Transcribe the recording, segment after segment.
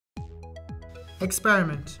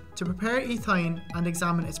Experiment to prepare ethyne and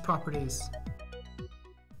examine its properties.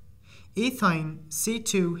 Ethyne,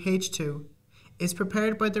 C2H2, is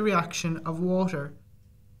prepared by the reaction of water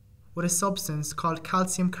with a substance called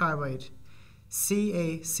calcium carbide,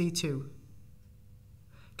 CaC2.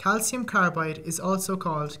 Calcium carbide is also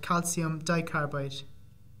called calcium dicarbide.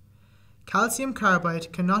 Calcium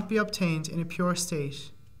carbide cannot be obtained in a pure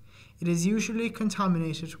state. It is usually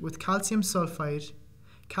contaminated with calcium sulfide,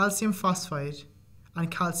 calcium phosphide, and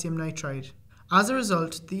calcium nitride. As a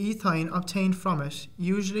result, the ethyne obtained from it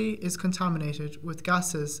usually is contaminated with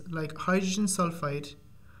gases like hydrogen sulfide,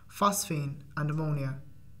 phosphine, and ammonia.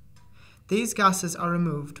 These gases are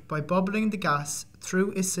removed by bubbling the gas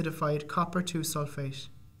through acidified copper 2 sulfate.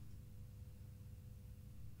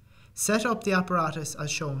 Set up the apparatus as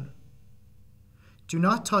shown. Do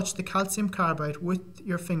not touch the calcium carbide with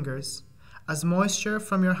your fingers, as moisture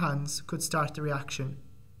from your hands could start the reaction.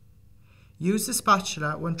 Use the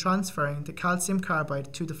spatula when transferring the calcium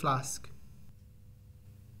carbide to the flask.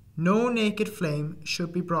 No naked flame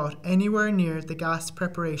should be brought anywhere near the gas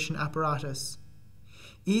preparation apparatus.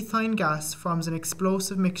 Ethyne gas forms an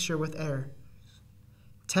explosive mixture with air.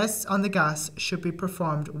 Tests on the gas should be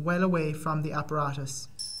performed well away from the apparatus.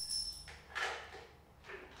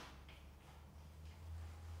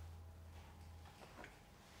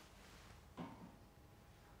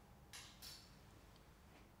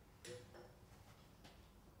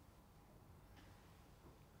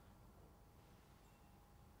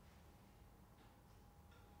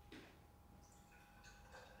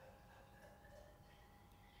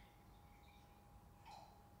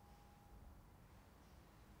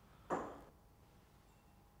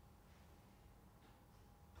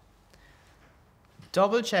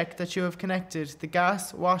 Double check that you have connected the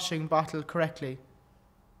gas washing bottle correctly.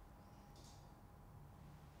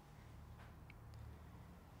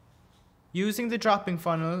 Using the dropping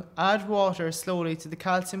funnel, add water slowly to the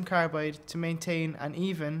calcium carbide to maintain an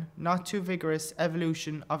even, not too vigorous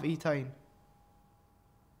evolution of ethyne.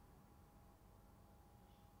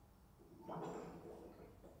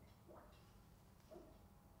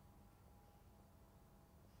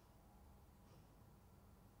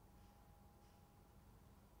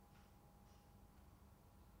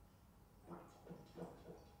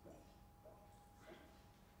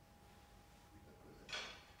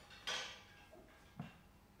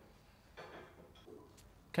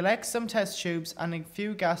 Collect some test tubes and a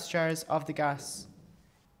few gas jars of the gas.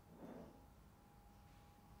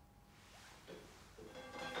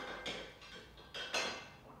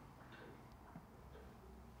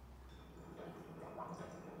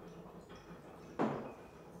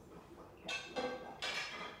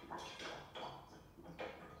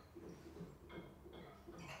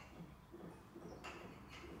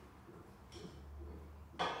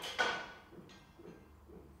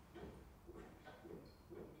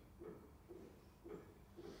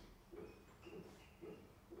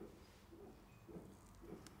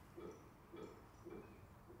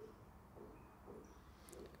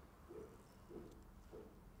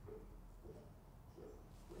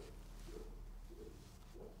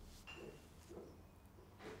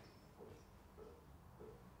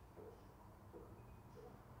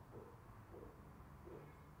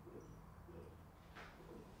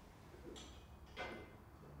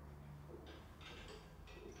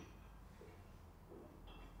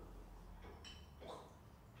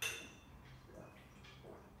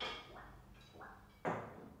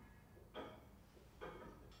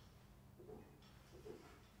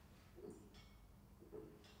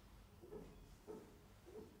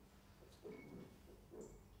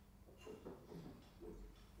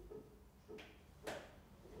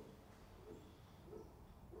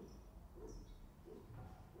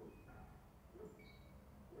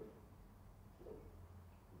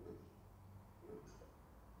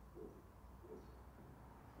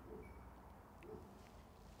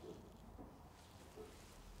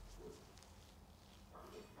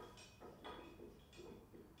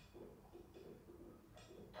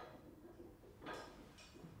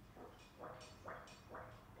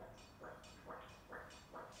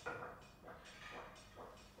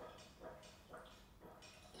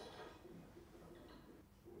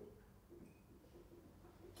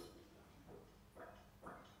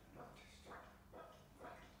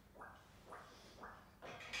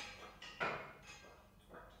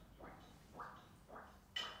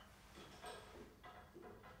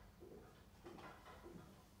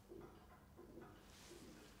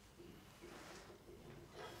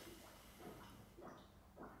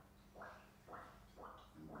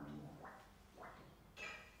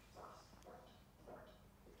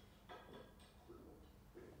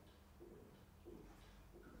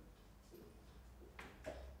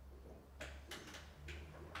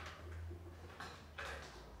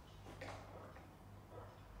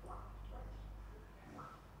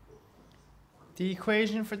 The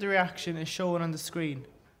equation for the reaction is shown on the screen.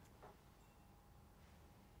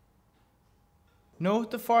 Note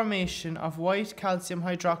the formation of white calcium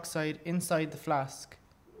hydroxide inside the flask.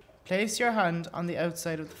 Place your hand on the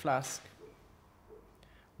outside of the flask.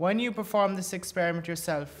 When you perform this experiment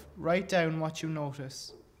yourself, write down what you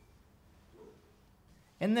notice.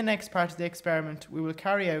 In the next part of the experiment, we will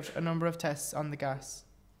carry out a number of tests on the gas.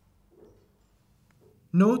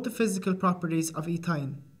 Note the physical properties of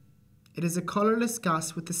ethyne. It is a colourless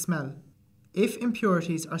gas with a smell. If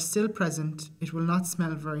impurities are still present, it will not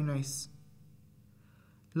smell very nice.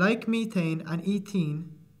 Like methane and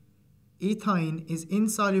ethyne, ethyne is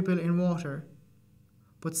insoluble in water,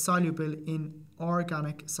 but soluble in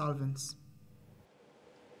organic solvents.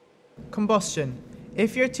 Combustion.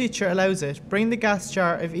 If your teacher allows it, bring the gas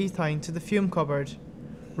jar of ethyne to the fume cupboard.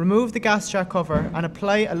 Remove the gas jar cover and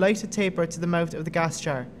apply a lighted taper to the mouth of the gas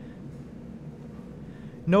jar.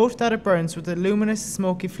 Note that it burns with a luminous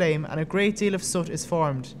smoky flame and a great deal of soot is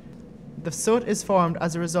formed. The soot is formed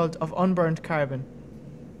as a result of unburnt carbon.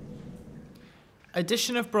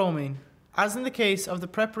 Addition of bromine. As in the case of the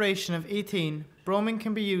preparation of ethyne, bromine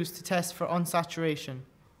can be used to test for unsaturation.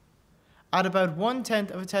 Add about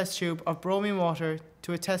 1/10 of a test tube of bromine water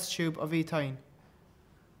to a test tube of ethyne.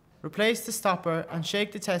 Replace the stopper and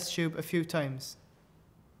shake the test tube a few times.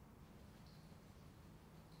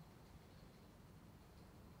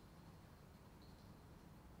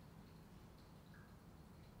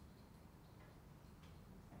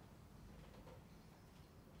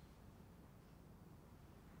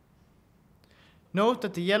 Note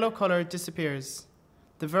that the yellow colour disappears.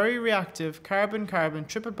 The very reactive carbon-carbon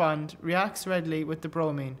triple bond reacts readily with the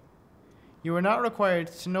bromine. You are not required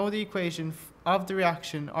to know the equation of the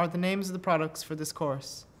reaction or the names of the products for this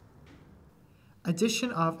course.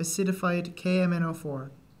 Addition of acidified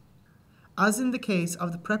KMnO4. As in the case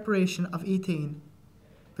of the preparation of ethyne,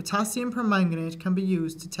 potassium permanganate can be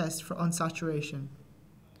used to test for unsaturation.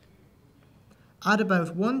 Add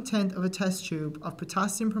about 1/10 of a test tube of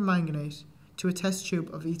potassium permanganate to a test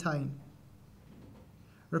tube of ethyne.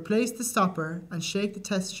 Replace the stopper and shake the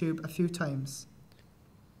test tube a few times.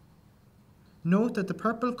 Note that the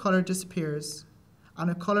purple colour disappears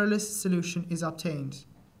and a colourless solution is obtained.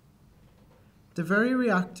 The very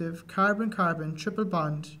reactive carbon-carbon triple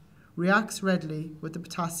bond reacts readily with the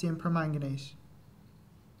potassium permanganate.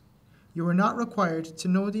 You are not required to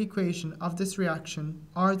know the equation of this reaction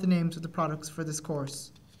or the names of the products for this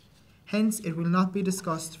course. Hence, it will not be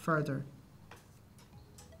discussed further.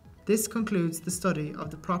 This concludes the study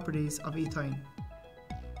of the properties of ethyne.